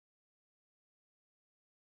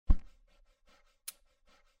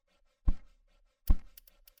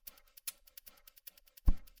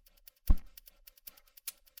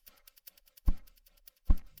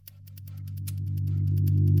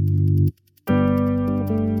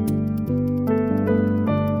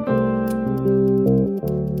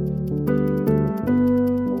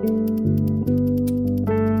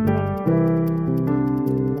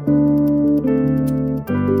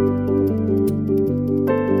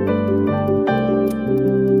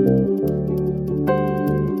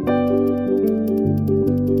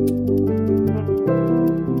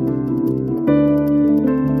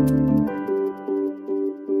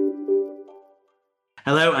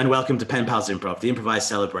Welcome to Pen Pals Improv, the improvised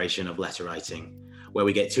celebration of letter writing, where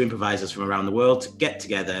we get two improvisers from around the world to get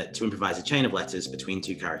together to improvise a chain of letters between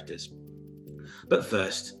two characters. But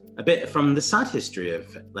first, a bit from the sad history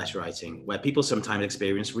of letter writing, where people sometimes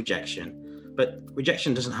experience rejection, but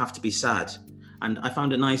rejection doesn't have to be sad. And I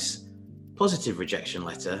found a nice positive rejection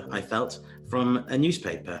letter, I felt, from a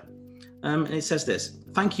newspaper. And it says this: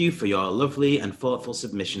 "Thank you for your lovely and thoughtful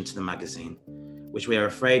submission to the magazine, which we are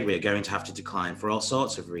afraid we are going to have to decline for all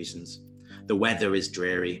sorts of reasons. The weather is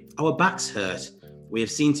dreary. Our backs hurt. We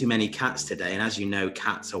have seen too many cats today, and as you know,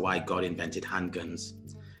 cats are why God invented handguns.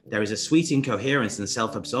 There is a sweet incoherence and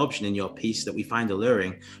self-absorption in your piece that we find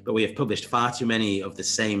alluring, but we have published far too many of the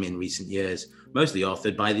same in recent years, mostly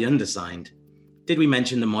authored by the undersigned. Did we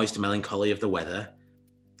mention the moist melancholy of the weather?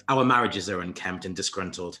 Our marriages are unkempt and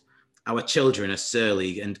disgruntled. Our children are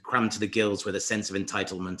surly and crammed to the gills with a sense of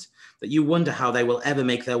entitlement that you wonder how they will ever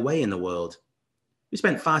make their way in the world. We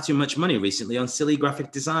spent far too much money recently on silly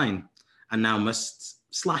graphic design and now must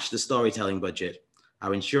slash the storytelling budget.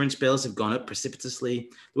 Our insurance bills have gone up precipitously.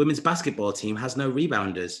 The women's basketball team has no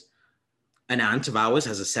rebounders. An aunt of ours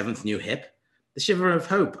has a seventh new hip. The shiver of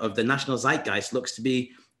hope of the national zeitgeist looks to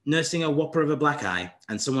be nursing a whopper of a black eye,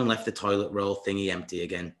 and someone left the toilet roll thingy empty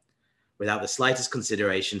again, without the slightest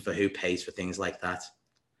consideration for who pays for things like that.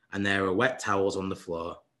 And there are wet towels on the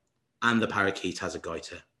floor, and the parakeet has a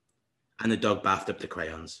goiter, and the dog bathed up the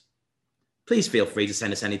crayons. Please feel free to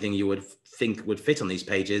send us anything you would think would fit on these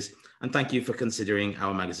pages, and thank you for considering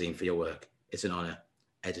our magazine for your work. It's an honor,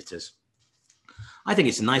 editors." I think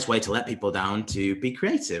it's a nice way to let people down to be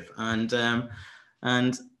creative, and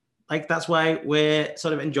like that's why we're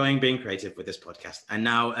sort of enjoying being creative with this podcast. And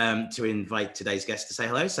now to invite today's guest to say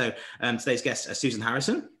hello. So today's guests are Susan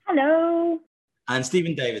Harrison. Hello. And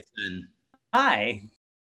Stephen Davidson. Hi.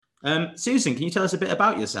 Susan, can you tell us a bit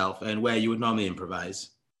about yourself and where you would normally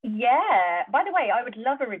improvise? Yeah. By the way, I would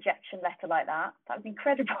love a rejection letter like that. That would be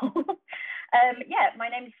incredible. My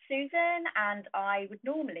name is Susan, and I would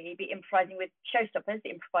normally be improvising with Showstoppers,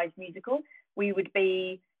 the improvised musical. We would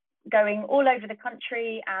be going all over the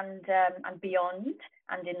country and beyond,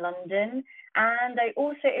 and in London. And I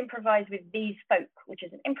also improvise with These Folk, which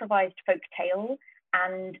is an improvised folk tale.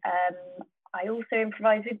 And I also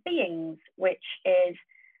improvise with Beings, which is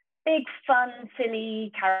big, fun,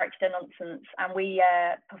 silly character nonsense. And we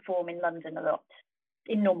perform in London a lot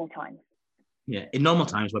in normal times. Yeah, in normal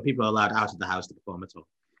times where people are allowed out of the house to perform at all.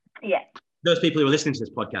 Yeah. Those people who are listening to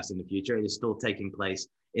this podcast in the future, it is still taking place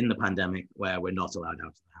in the pandemic where we're not allowed out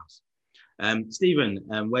of the house. Stephen,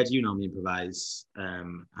 where do you normally improvise,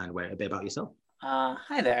 and a bit about yourself?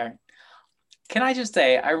 Hi there. Can I just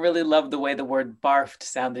say, I really love the way the word barfed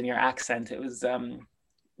sounded in your accent. It was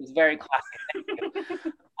very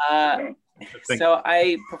classic. Thank you. So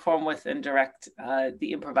I perform with and direct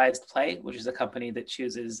the Improvised Play, which is a company that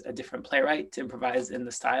chooses a different playwright to improvise in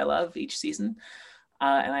the style of each season.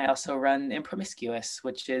 And I also run Impromiscuous,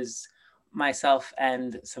 which is myself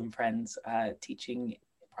and some friends teaching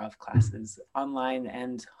improv classes online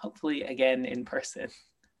and hopefully again in person.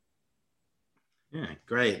 Yeah,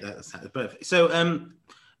 great. That's perfect. So,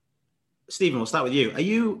 Stephen, we'll start with you. Are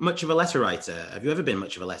you much of a letter writer? Have you ever been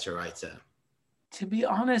much of a letter writer? To be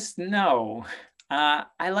honest, no.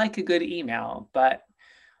 I like a good email, but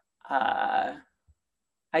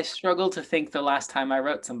I struggle to think the last time I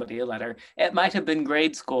wrote somebody a letter. It might have been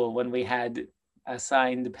grade school when we had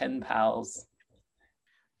assigned pen pals.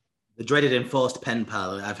 The dreaded enforced pen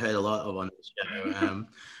pal, I've heard a lot of on the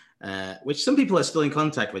show, which some people are still in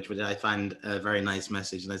contact with, which I find a very nice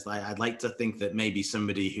message. And I'd like to think that maybe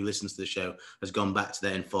somebody who listens to the show has gone back to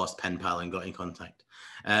their enforced pen pal and got in contact.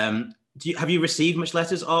 Have you received much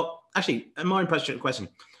letters? Or actually, a more impressive question.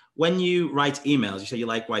 When you write emails, you say you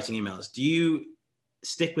like writing emails. Do you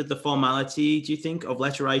stick with the formality, do you think, of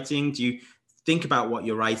letter writing? Do you think about what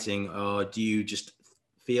you're writing, or do you just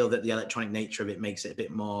feel that the electronic nature of it makes it a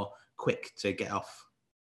bit more quick to get off?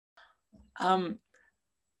 To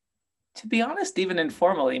be honest, even in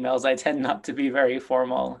formal emails, I tend not to be very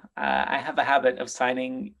formal. I have a habit of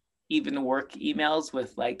signing even work emails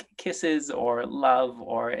with like kisses or love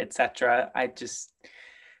or etc.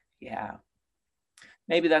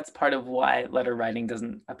 Maybe that's part of why letter writing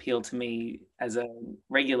doesn't appeal to me as a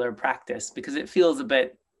regular practice, because it feels a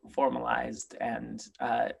bit formalized and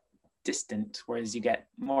distant, whereas you get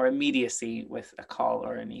more immediacy with a call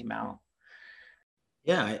or an email.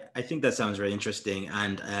 Yeah, I think that sounds really interesting.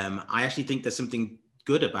 And I actually think there's something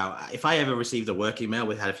good about, if I ever received a work email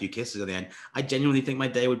with had a few kisses at the end, I genuinely think my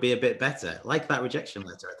day would be a bit better, like that rejection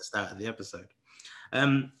letter at the start of the episode.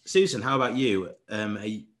 Susan, how about you? Are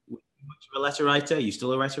you much of a letter writer? Are you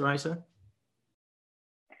still a letter writer?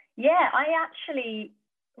 Yeah, I actually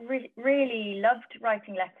really loved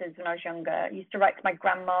writing letters when I was younger. I used to write to my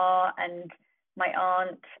grandma and my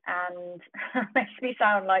aunt, and makes me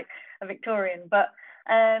sound like a Victorian, but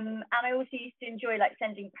and I also used to enjoy like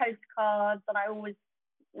sending postcards, and I always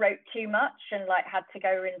wrote too much and like had to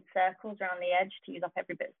go in circles around the edge to use up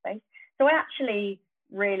every bit of space. So I actually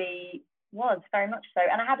really was very much so.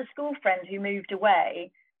 And I had a school friend who moved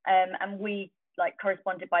away, and we like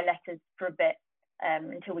corresponded by letters for a bit,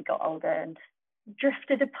 until we got older and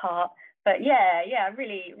drifted apart. But yeah, I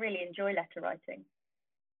really enjoy letter writing.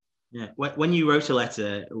 Yeah. When you wrote a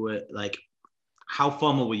letter, like, how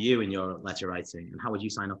formal were you in your letter writing, and how would you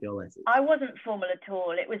sign off your letters? I wasn't formal at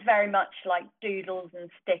all. It was very much like doodles and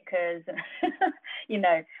stickers, and you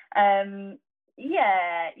know,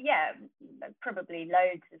 probably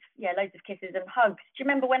loads of kisses and hugs. Do you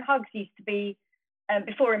remember when hugs used to be,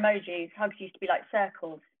 before emojis? Hugs used to be like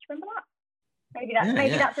circles. Do you remember that?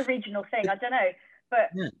 Maybe that's a regional thing. I don't know. But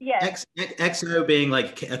yeah. XO being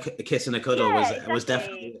like a kiss and a cuddle was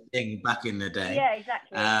definitely a thing back in the day. Yeah,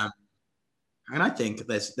 exactly. And I think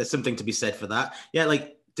there's something to be said for that. Yeah,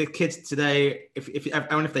 like the kids today, if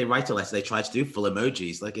they write a letter, they try to do full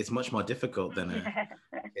emojis. Like, it's much more difficult than a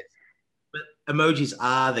kiss. But emojis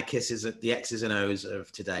are the kisses, the X's and O's of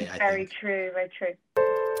today. Very true.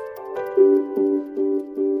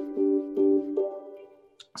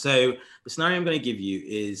 So the scenario I'm going to give you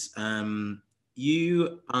is,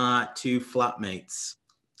 you are two flatmates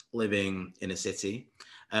living in a city.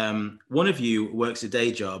 One of you works a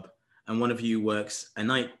day job and one of you works a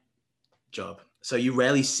night job. So you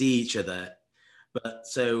rarely see each other. But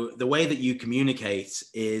so the way that you communicate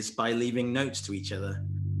is by leaving notes to each other.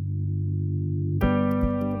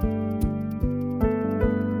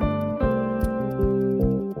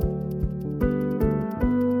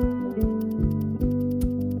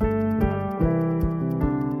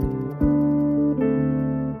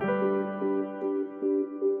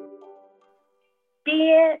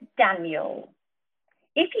 Dear Daniel,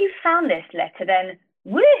 if you found this letter, then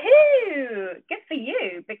woohoo! Good for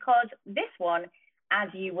you, because this one, as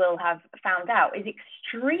you will have found out, is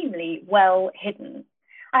extremely well hidden.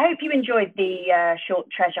 I hope you enjoyed the short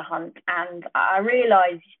treasure hunt, and I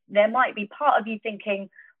realise there might be part of you thinking,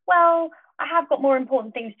 well, I have got more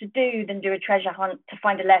important things to do than do a treasure hunt to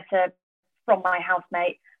find a letter from my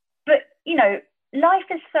housemate. But, you know, life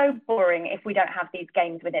is so boring if we don't have these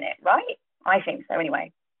games within it, right? I think so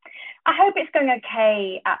anyway. I hope it's going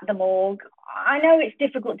okay at the morgue. I know it's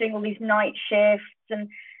difficult doing all these night shifts, and,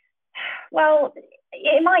 well,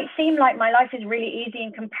 it might seem like my life is really easy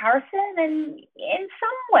in comparison, and in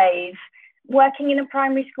some ways, working in a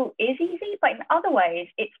primary school is easy, but in other ways,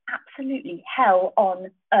 it's absolutely hell on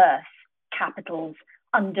earth. Capitals,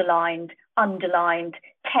 underlined,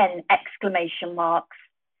 10 exclamation marks.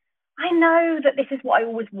 I know that this is what I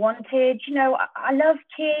always wanted. You know, I love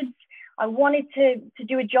kids. I wanted to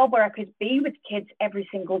do a job where I could be with kids every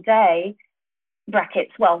single day,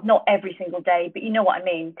 brackets, well, not every single day, but you know what I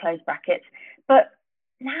mean, close brackets. But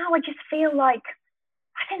now I just feel like,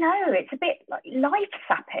 I don't know, it's a bit like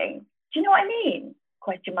life-sapping. Do you know what I mean?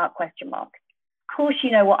 Question mark. Of course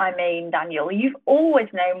you know what I mean, Daniel. You've always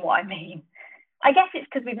known what I mean. I guess it's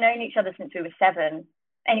because we've known each other since we were 7.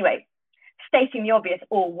 Anyway, stating the obvious,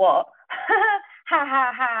 or what?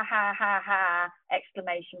 Ha,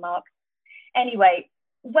 exclamation mark. Anyway,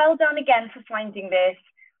 well done again for finding this.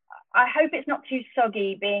 I hope it's not too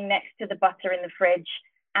soggy being next to the butter in the fridge.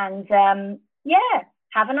 And yeah,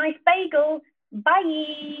 have a nice bagel.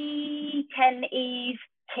 Bye. 10 E's,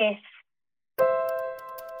 kiss.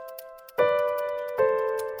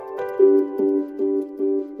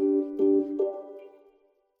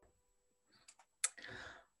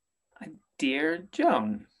 Dear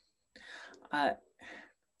Joan,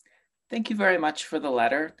 thank you very much for the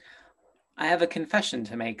letter. I have a confession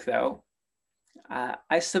to make, though.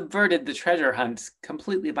 I subverted the treasure hunt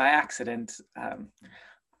completely by accident.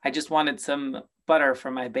 I just wanted some butter for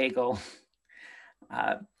my bagel.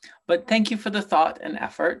 But thank you for the thought and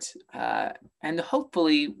effort. And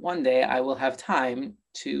hopefully one day I will have time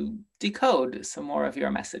to decode some more of your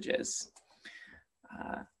messages.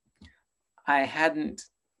 I hadn't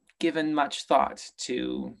given much thought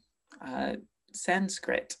to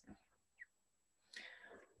Sanskrit.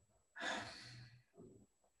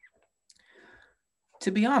 To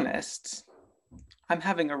be honest, I'm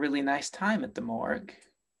having a really nice time at the morgue.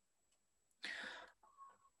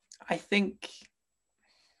 I think,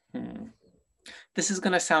 this is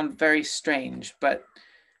going to sound very strange, but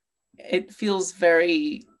it feels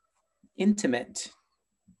very intimate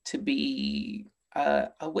to be a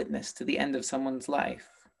witness to the end of someone's life.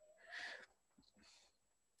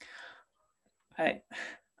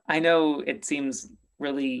 I know it seems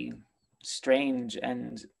really strange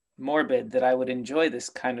and morbid that I would enjoy this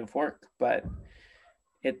kind of work, but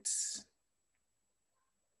it's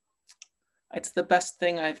the best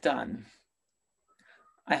thing I've done.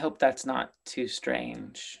 I hope that's not too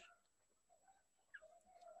strange.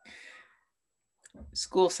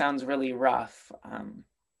 School sounds really rough,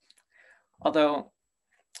 although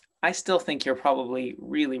I still think you're probably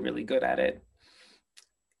really, really good at it.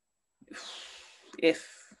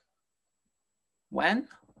 If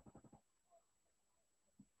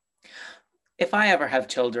I ever have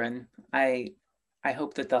children, I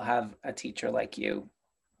hope that they'll have a teacher like you,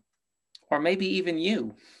 or maybe even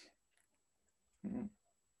you.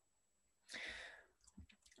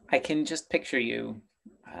 I can just picture you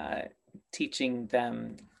teaching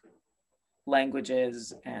them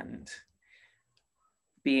languages and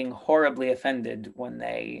being horribly offended when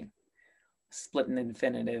they split an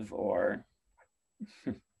infinitive or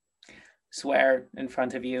swear in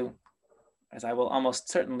front of you, as I will almost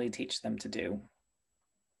certainly teach them to do.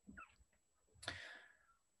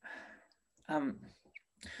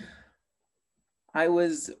 I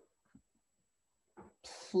was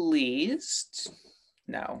pleased.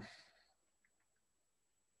 No.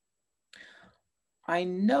 I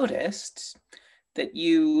noticed that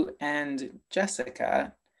you and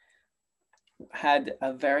Jessica had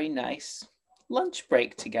a very nice lunch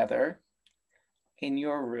break together in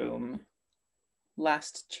your room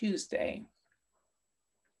last Tuesday.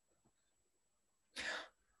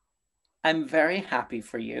 I'm very happy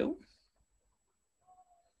for you.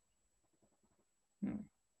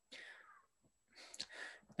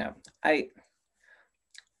 No,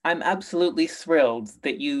 I'm absolutely thrilled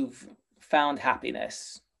that you've found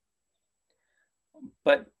happiness.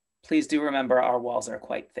 But please do remember our walls are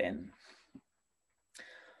quite thin.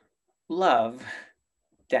 Love,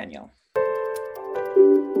 Daniel.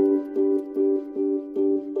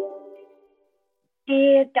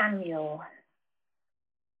 Dear Daniel,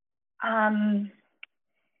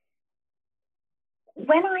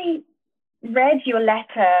 when I read your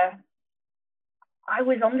letter, I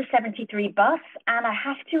was on the 73 bus, and I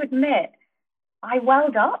have to admit, I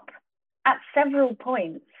welled up at several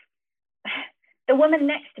points. The woman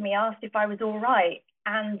next to me asked if I was all right,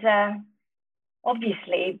 and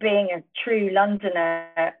obviously, being a true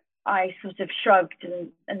Londoner, I sort of shrugged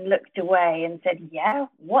and looked away and said, yeah,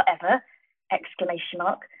 whatever, exclamation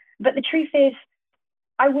mark. But the truth is,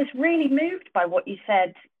 I was really moved by what you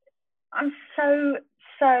said. I'm so,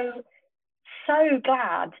 so, so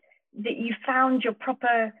glad that you found your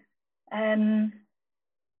proper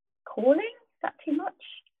calling. Is that too much?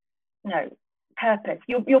 No, purpose.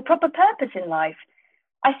 Your proper purpose in life.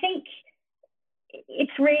 I think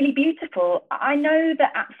it's really beautiful. I know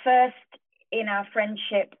that at first in our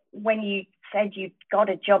friendship, when you said you got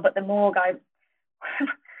a job at the morgue,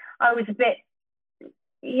 I was a bit,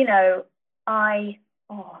 you know, how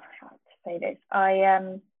to say this?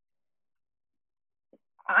 I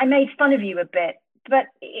made fun of you a bit, but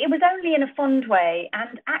it was only in a fond way.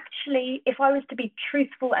 And actually, if I was to be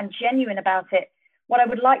truthful and genuine about it, what I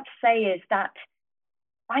would like to say is that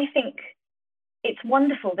I think it's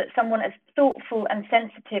wonderful that someone as thoughtful and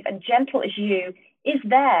sensitive and gentle as you is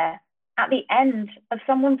there at the end of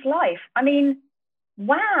someone's life. I mean,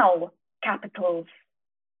 wow, capitals.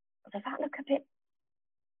 Does that look a bit,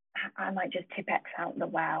 I might just tip X out the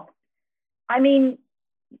wow. I mean,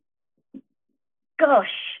 gosh,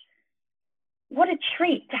 what a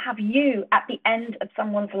treat to have you at the end of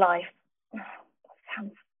someone's life. Oh, that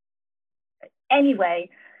sounds... Anyway,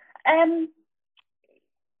 I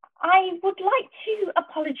would like to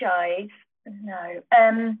apologize. No.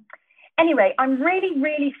 Anyway, I'm really,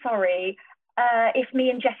 really sorry if me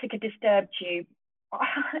and Jessica disturbed you.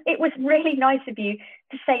 It was really nice of you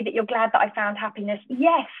to say that you're glad that I found happiness.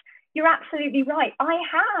 Yes, you're absolutely right. I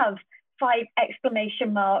have 5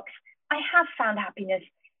 exclamation marks. I have found happiness.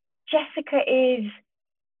 Jessica is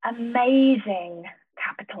amazing,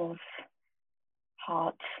 capitals,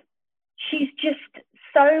 heart. She's just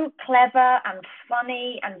so clever and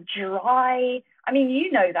funny and dry. I mean,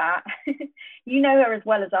 you know that. You know her as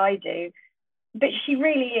well as I do. But she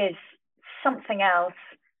really is something else.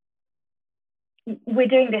 We're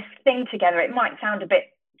doing this thing together. It might sound a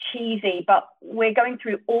bit cheesy, but we're going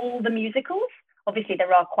through all the musicals. Obviously,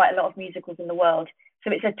 there are quite a lot of musicals in the world,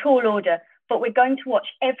 so it's a tall order. But we're going to watch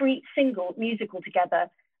every single musical together,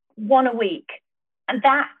 1 a week. And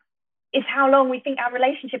that is how long we think our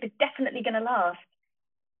relationship is definitely going to last.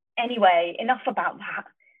 Anyway, enough about that.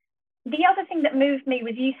 The other thing that moved me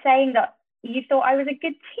was you saying that you thought I was a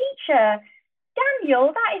good teacher.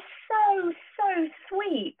 Daniel, that is so, so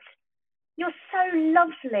sweet. You're so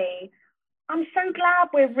lovely. I'm so glad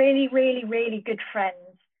we're really, really, really good friends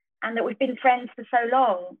and that we've been friends for so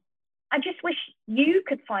long. I just wish you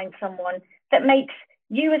could find someone that makes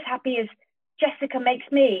you as happy as Jessica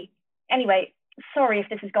makes me. Anyway, sorry if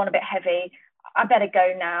this has gone a bit heavy. I better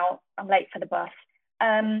go now. I'm late for the bus.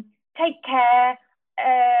 Take care.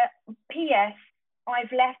 P.S.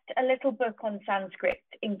 I've left a little book on Sanskrit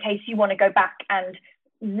in case you want to go back and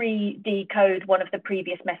re-decode one of the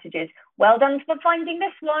previous messages. Well done for finding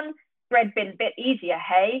this one. Bread been a bit easier,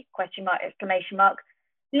 hey? Question mark, exclamation mark.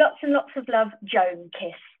 Lots and lots of love, Joan.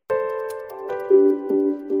 Kiss.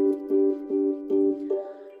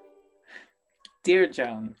 Dear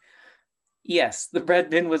Joan, yes, the bread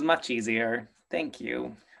bin was much easier. Thank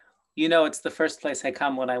you. You know it's the first place I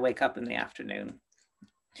come when I wake up in the afternoon.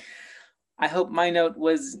 I hope my note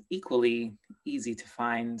was equally easy to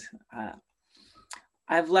find.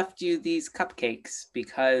 I've left you these cupcakes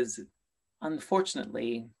because,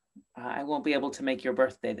 unfortunately, I won't be able to make your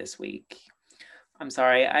birthday this week. I'm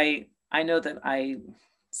sorry, I know that I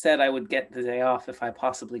said I would get the day off if I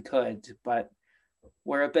possibly could, but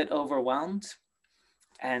we're a bit overwhelmed.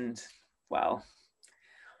 And, well,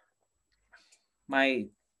 my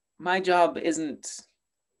job isn't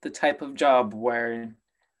the type of job where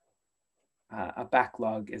a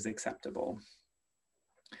backlog is acceptable.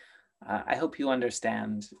 I hope you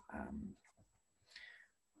understand.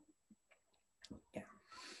 Yeah.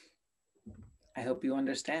 I hope you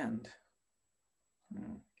understand.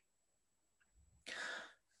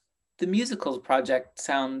 The musicals project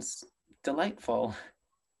sounds delightful.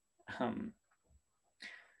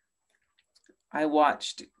 I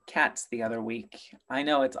watched Cats the other week. I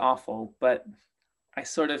know it's awful, but I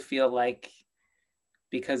sort of feel like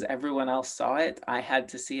because everyone else saw it, I had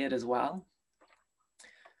to see it as well.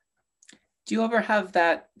 Do you ever have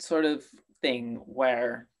that sort of thing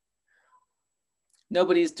where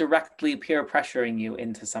nobody's directly peer pressuring you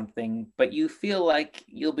into something, but you feel like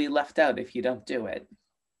you'll be left out if you don't do it?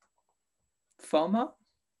 FOMO?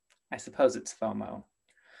 I suppose it's FOMO.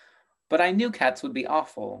 But I knew Cats would be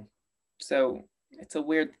awful, so it's a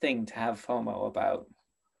weird thing to have FOMO about.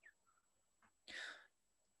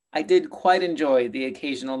 I did quite enjoy the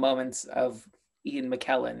occasional moments of Ian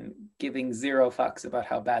McKellen giving zero fucks about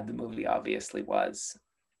how bad the movie obviously was.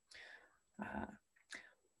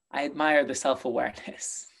 I admire the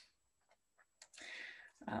self-awareness.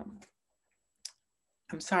 I'm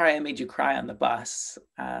sorry I made you cry on the bus.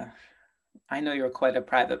 I know you're quite a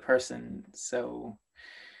private person, so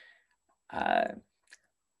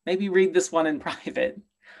maybe read this one in private,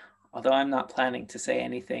 although I'm not planning to say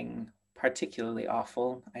anything particularly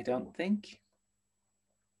awful, I don't think.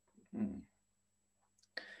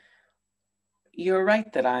 You're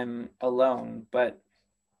right that I'm alone, but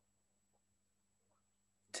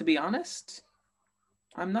to be honest,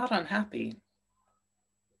 I'm not unhappy.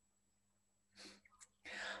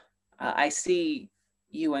 I see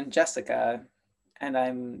you and Jessica, and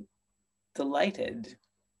I'm delighted.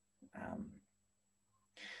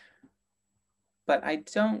 But I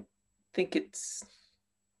don't think it's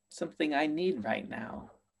something I need right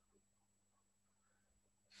now.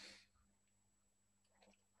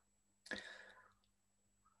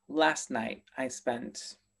 Last night, I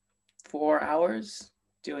spent 4 hours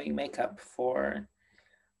doing makeup for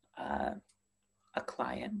a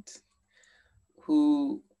client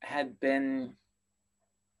who had been,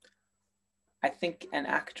 I think, an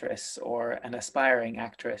actress or an aspiring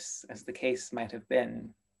actress, as the case might have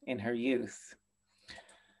been, in her youth.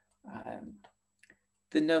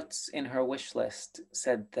 The notes in her wish list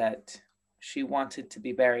said that she wanted to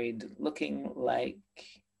be buried looking like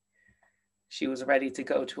she was ready to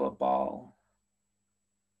go to a ball.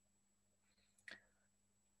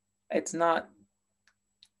 It's not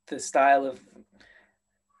the style of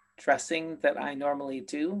dressing that I normally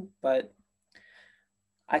do, but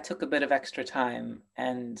I took a bit of extra time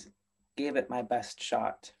and gave it my best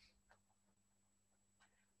shot.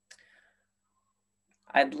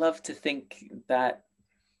 I'd love to think that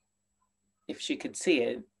if she could see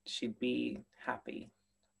it, she'd be happy.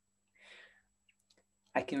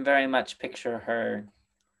 I can very much picture her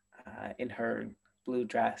in her blue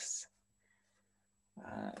dress,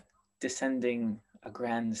 descending a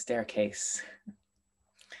grand staircase,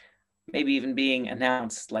 maybe even being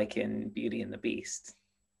announced like in Beauty and the Beast.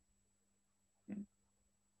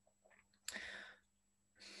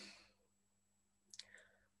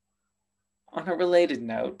 On a related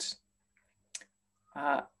note,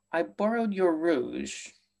 I borrowed your rouge.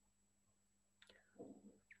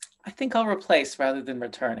 I think I'll replace rather than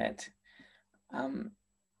return it.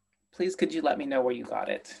 Please, could you let me know where you got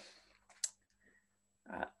it?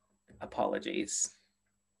 apologies.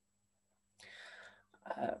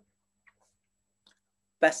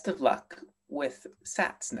 Best of luck with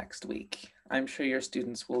SATs next week. I'm sure your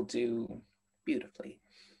students will do beautifully.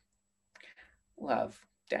 Love,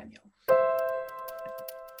 Daniel.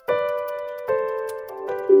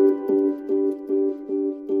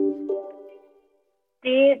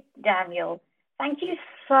 Dear Daniel, thank you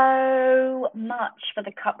so much for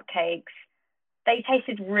the cupcakes. They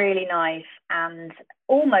tasted really nice and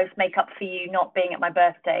almost make up for you not being at my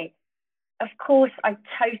birthday. Of course, I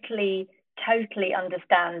totally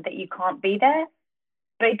understand that you can't be there,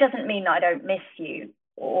 but it doesn't mean that I don't miss you,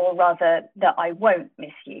 or rather that I won't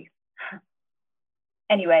miss you.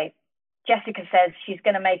 Anyway, Jessica says she's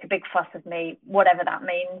going to make a big fuss of me, whatever that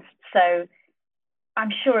means. So I'm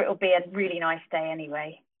sure it'll be a really nice day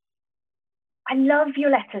anyway. I love your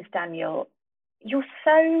letters, Daniel. You're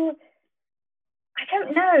so, I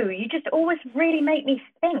don't know, you just always really make me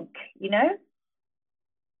think, you know?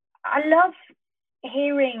 I love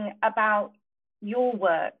hearing about your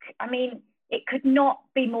work. I mean, it could not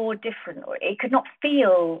be more different, or it could not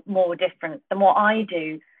feel more different than what I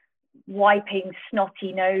do, wiping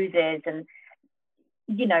snotty noses and,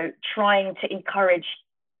 you know, trying to encourage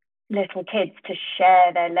little kids to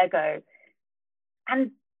share their Lego.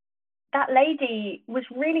 And that lady was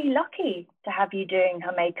really lucky to have you doing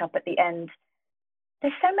her makeup at the end.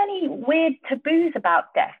 There's so many weird taboos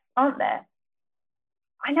about death, aren't there?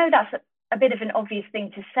 I know that's a bit of an obvious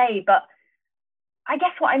thing to say, but I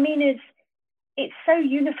guess what I mean is it's so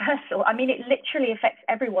universal. I mean, it literally affects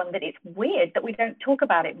everyone that it's weird that we don't talk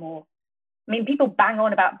about it more. I mean, people bang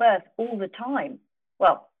on about birth all the time.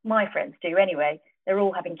 Well, my friends do anyway. They're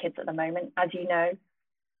all having kids at the moment, as you know.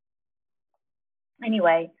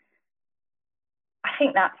 Anyway, I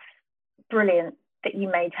think that's brilliant that you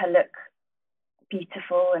made her look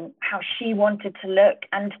beautiful and how she wanted to look.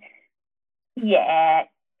 And yeah,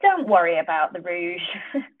 don't worry about the rouge.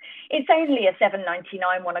 It's only a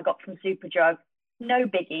 $7.99 one I got from Superdrug. No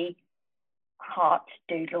biggie. Heart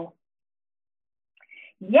doodle.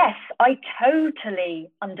 Yes, I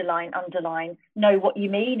totally underline know what you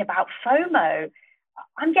mean about FOMO.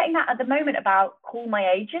 I'm getting that at the moment about Call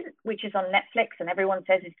My Agent, which is on Netflix and everyone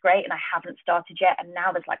says it's great and I haven't started yet. And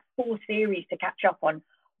now there's like 4 series to catch up on.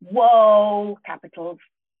 Whoa, capitals.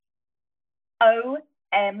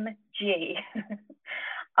 OMG.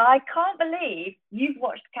 I can't believe you've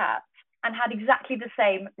watched Cats and had exactly the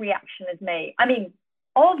same reaction as me. I mean,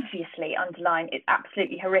 obviously underline it's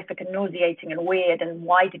absolutely horrific and nauseating and weird and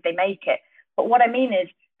why did they make it? But what I mean is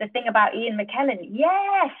the thing about Ian McKellen,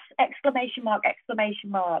 yes, exclamation mark.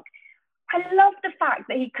 I love the fact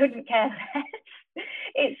that he couldn't care less.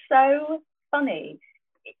 It's so funny.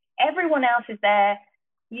 Everyone else is there,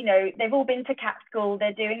 you know, they've all been to cat school,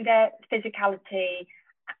 they're doing their physicality,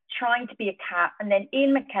 trying to be a cat, and then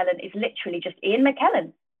Ian McKellen is literally just Ian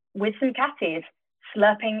McKellen with some catties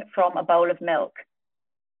slurping from a bowl of milk.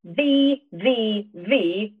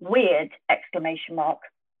 Weird, exclamation mark.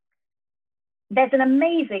 There's an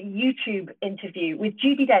amazing YouTube interview with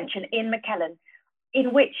Judi Dench and Ian McKellen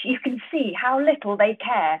in which you can see how little they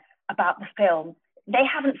care about the film. They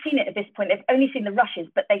haven't seen it at this point. They've only seen the rushes,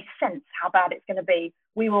 but they sense how bad it's going to be.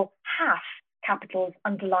 We will have capitals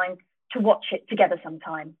underlined to watch it together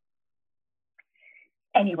sometime.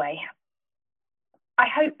 Anyway, I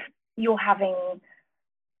hope you're having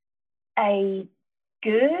a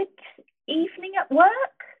good evening at work.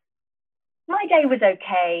 My day was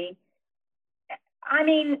okay. I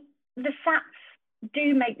mean, the SATs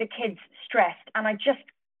do make the kids stressed, and I just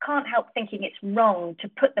can't help thinking it's wrong to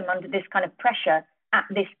put them under this kind of pressure at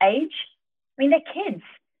this age. I mean, they're kids.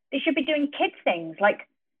 They should be doing kid things like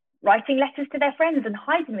writing letters to their friends and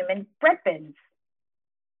hiding them in bread bins.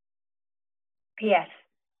 P.S.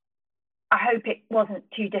 I hope it wasn't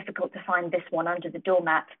too difficult to find this one under the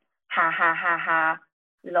doormat. Ha ha ha ha.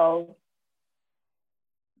 Lol.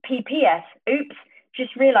 P.P.S. Oops.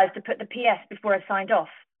 Just realised to put the P.S. before I signed off.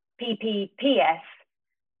 P.P.P.S.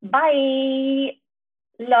 Bye.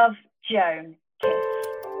 Love, Joan. Kiss.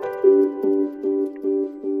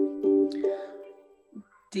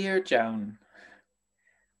 Dear Joan,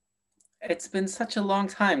 it's been such a long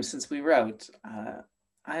time since we wrote.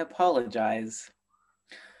 I apologize.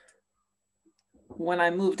 When I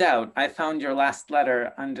moved out, I found your last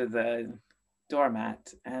letter under the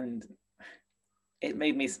doormat, and it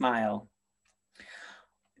made me smile.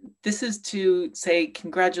 This is to say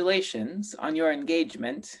congratulations on your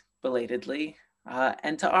engagement, belatedly,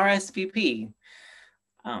 and to RSVP.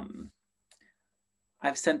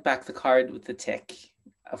 I've sent back the card with the tick,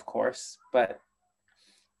 of course, but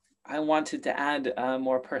I wanted to add a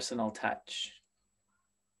more personal touch.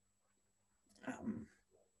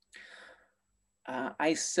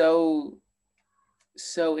 I so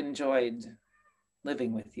enjoyed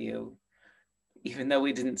living with you, even though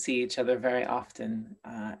we didn't see each other very often.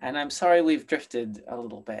 And I'm sorry we've drifted a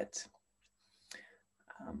little bit.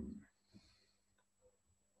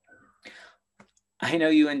 I know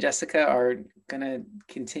you and Jessica are gonna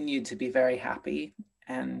continue to be very happy,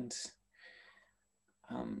 and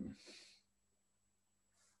oh,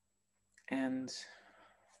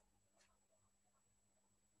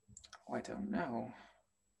 I don't know.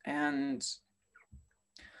 And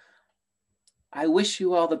I wish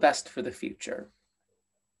you all the best for the future.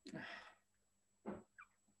 It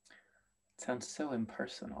sounds so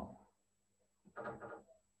impersonal.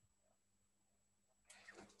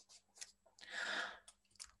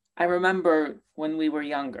 I remember when we were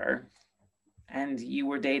younger and you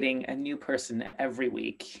were dating a new person every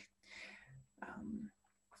week.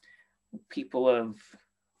 People of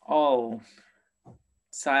all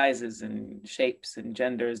sizes and shapes and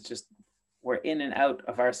genders just were in and out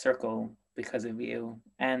of our circle because of you.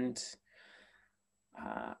 And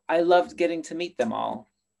I loved getting to meet them all,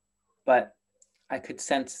 but I could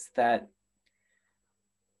sense that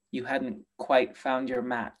you hadn't quite found your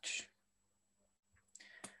match.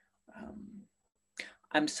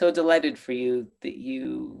 I'm so delighted for you that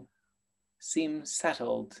you seem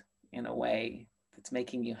settled in a way that's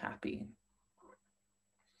making you happy.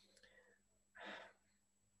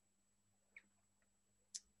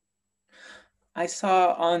 I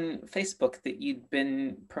saw on Facebook that you'd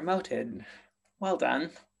been promoted. Well done.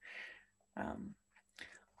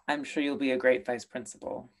 I'm sure you'll be a great vice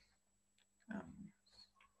principal.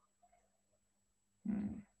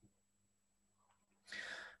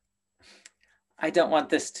 I don't want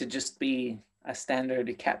this to just be a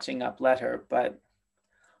standard catching up letter, but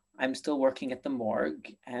I'm still working at the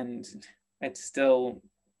morgue and it's still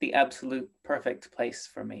the absolute perfect place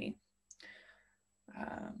for me.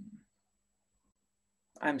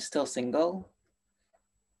 I'm still single,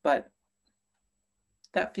 but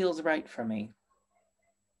that feels right for me.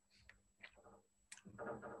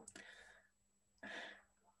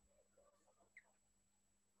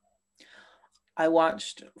 I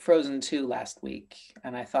watched Frozen 2 last week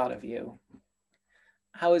and I thought of you.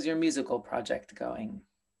 How is your musical project going?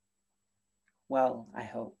 Well, I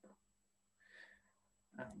hope.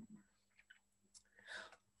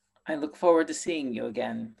 I look forward to seeing you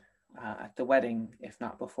again at the wedding, if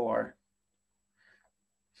not before.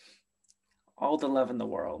 All the love in the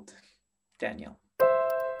world, Daniel.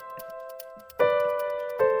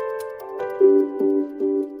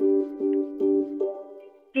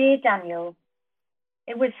 Dear Daniel,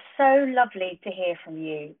 it was so lovely to hear from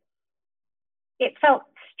you. It felt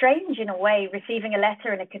strange in a way receiving a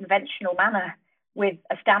letter in a conventional manner with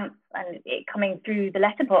a stamp and it coming through the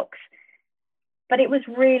letterbox. But it was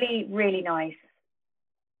really, really nice.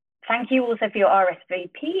 Thank you also for your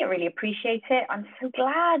RSVP. I really appreciate it. I'm so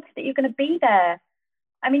glad that you're going to be there.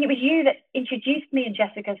 I mean, it was you that introduced me and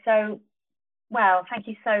Jessica. So, well, thank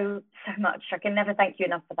you so much. I can never thank you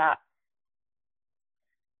enough for that.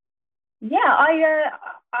 Yeah,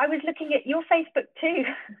 I was looking at your Facebook too.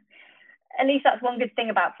 At least that's one good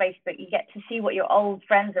thing about Facebook. You get to see what your old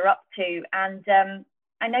friends are up to. And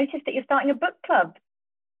I noticed that you're starting a book club.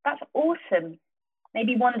 That's awesome.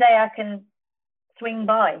 Maybe one day I can swing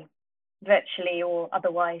by, virtually or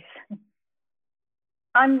otherwise.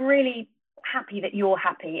 I'm really happy that you're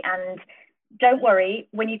happy. And don't worry,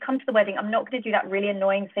 when you come to the wedding, I'm not going to do that really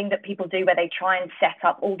annoying thing that people do where they try and set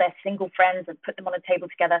up all their single friends and put them on a table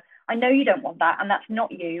together. I know you don't want that, and that's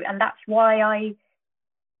not you. And that's why I,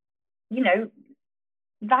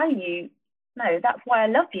 that's why I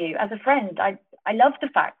love you as a friend. I love the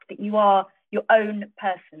fact that you are your own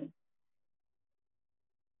person.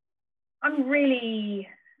 I'm really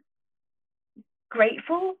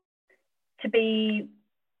grateful to be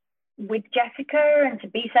with Jessica and to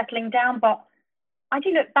be settling down, but I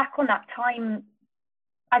do look back on that time,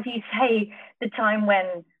 as you say, the time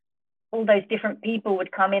when all those different people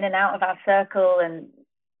would come in and out of our circle, and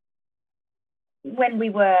when we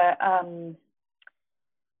were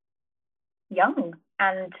young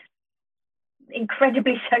and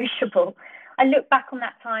incredibly sociable. I look back on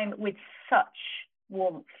that time with such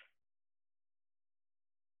warmth.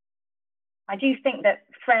 I do think that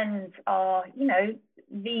friends are,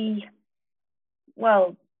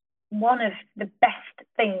 one of the best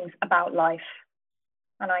things about life.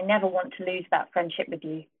 And I never want to lose that friendship with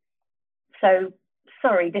you. So,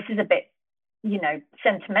 sorry, this is a bit,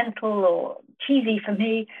 sentimental or cheesy for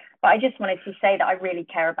me, but I just wanted to say that I really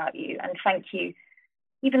care about you and thank you.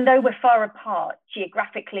 Even though we're far apart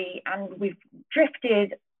geographically and we've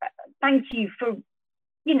drifted, thank you for,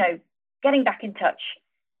 getting back in touch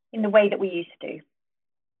in the way that we used to do.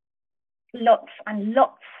 Lots and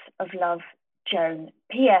lots of love, Joan.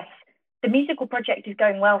 P.S. The musical project is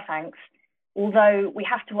going well, thanks. Although we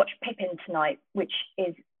have to watch Pippin tonight, which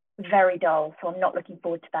is very dull, so I'm not looking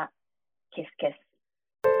forward to that. Kiss, kiss.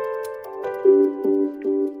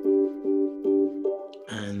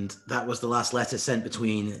 And that was the last letter sent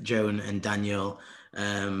between Joan and Daniel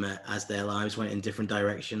as their lives went in different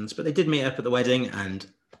directions. But they did meet up at the wedding, and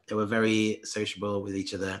they were very sociable with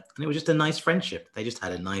each other. And it was just a nice friendship. They just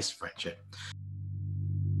had a nice friendship.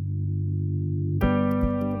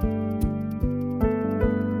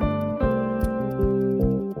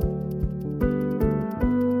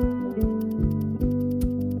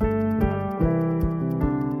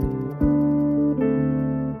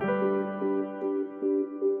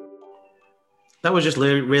 That was just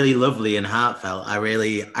really lovely and heartfelt.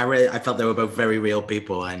 I felt they were both very real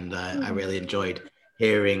people, and I really enjoyed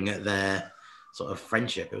hearing their sort of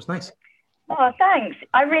friendship. It was nice. Oh, thanks.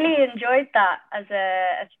 I really enjoyed that as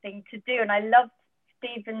a thing to do, and I loved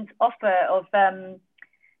Stephen's offer of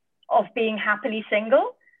being happily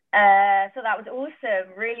single. So that was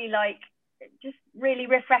awesome. Really, just really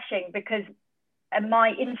refreshing, because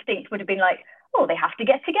my instinct would have been like, oh, they have to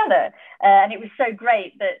get together, and it was so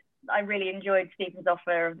great that I really enjoyed Stephen's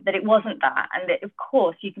offer that it wasn't that, and that of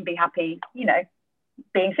course you can be happy,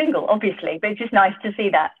 being single, obviously, but it's just nice to see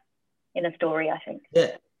that in a story, I think.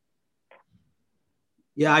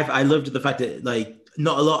 Yeah, I loved the fact that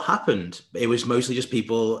not a lot happened. It was mostly just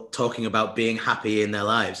people talking about being happy in their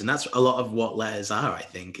lives, and that's a lot of what letters are. I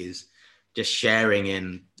think is just sharing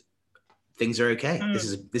in things are okay.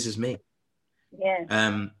 This is me.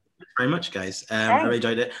 Yeah. Very much, guys. I really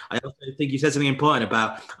enjoyed it. I also think you said something important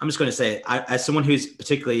about, I'm just going to say it, as someone who's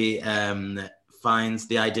particularly finds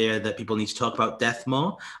the idea that people need to talk about death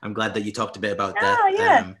more, I'm glad that you talked a bit about death.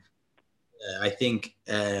 Yeah. I think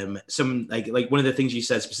some like one of the things you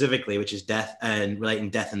said specifically, which is death and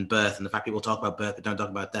relating death and birth, and the fact people talk about birth but don't talk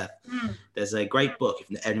about death. There's a great book,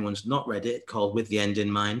 if anyone's not read it, called With the End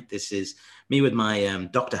in Mind. This is me with my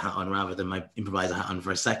doctor hat on rather than my improviser hat on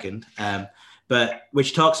for a second. But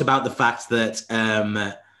which talks about the fact that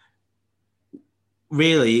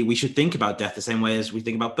really we should think about death the same way as we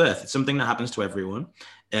think about birth. It's something that happens to everyone.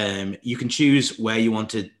 You can choose where you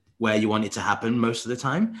want it to happen most of the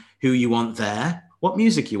time, who you want there, what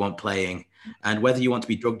music you want playing, and whether you want to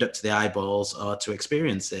be drugged up to the eyeballs or to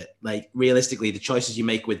experience it. Like realistically, the choices you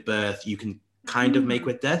make with birth, you can kind of make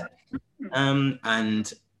with death.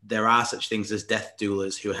 And there are such things as death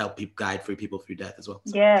doulas who help people guide people through death as well.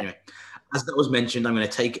 So, anyway, as that was mentioned, I'm going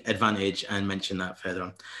to take advantage and mention that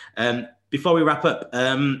further on. Before we wrap up,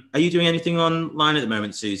 are you doing anything online at the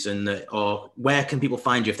moment, Susan? Or where can people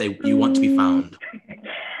find you if you want to be found?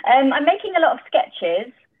 I'm making a lot of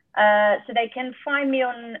sketches, so they can find me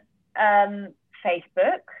on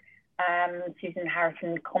Facebook, Susan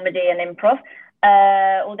Harrison Comedy and Improv,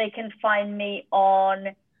 or they can find me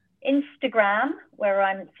on Instagram, where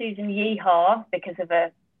I'm Susan Yeehaw because of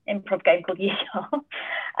a improv game called Yeehaw,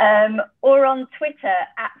 or on Twitter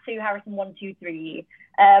at SueHarrison123.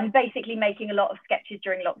 Basically making a lot of sketches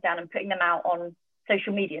during lockdown and putting them out on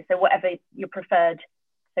social media. So whatever your preferred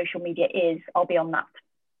social media is, I'll be on that.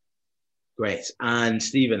 Great. And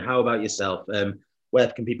Stephen, how about yourself? Where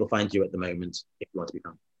can people find you at the moment if you want to be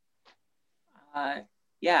found?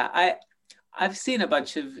 I've seen a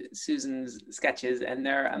bunch of Susan's sketches and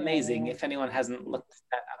they're amazing. If anyone hasn't looked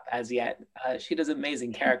that up as yet, she does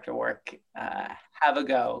amazing character work. Have a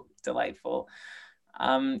go. Delightful.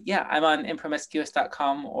 I'm on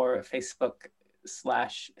impromiscuous.com or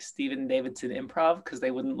Facebook/Stephen Davidson Improv because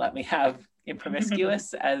they wouldn't let me have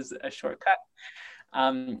impromiscuous as a shortcut.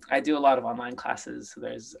 I do a lot of online classes, so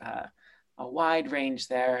there's a wide range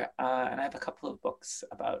there, and I have a couple of books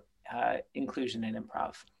about inclusion in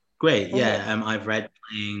improv. Great, yeah. I've read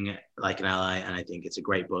Playing Like an Ally, and I think it's a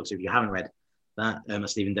great book. So if you haven't read that,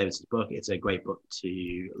 Stephen Davidson's book, it's a great book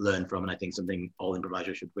to learn from, and I think something all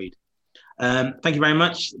improvisers should read. Thank you very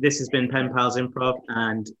much. This has been Pen Pals Improv,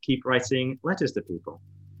 and keep writing letters to people.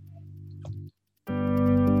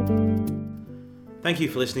 Thank you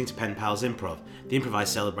for listening to Pen Pals Improv, the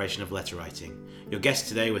improvised celebration of letter writing. Your guests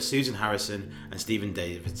today were Susan Harrison and Stephen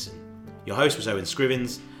Davidson. Your host was Owen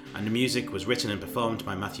Scrivens, and the music was written and performed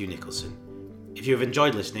by Matthew Nicholson. If you have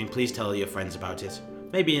enjoyed listening, please tell your friends about it,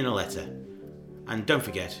 maybe in a letter. And don't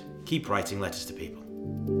forget, keep writing letters to people.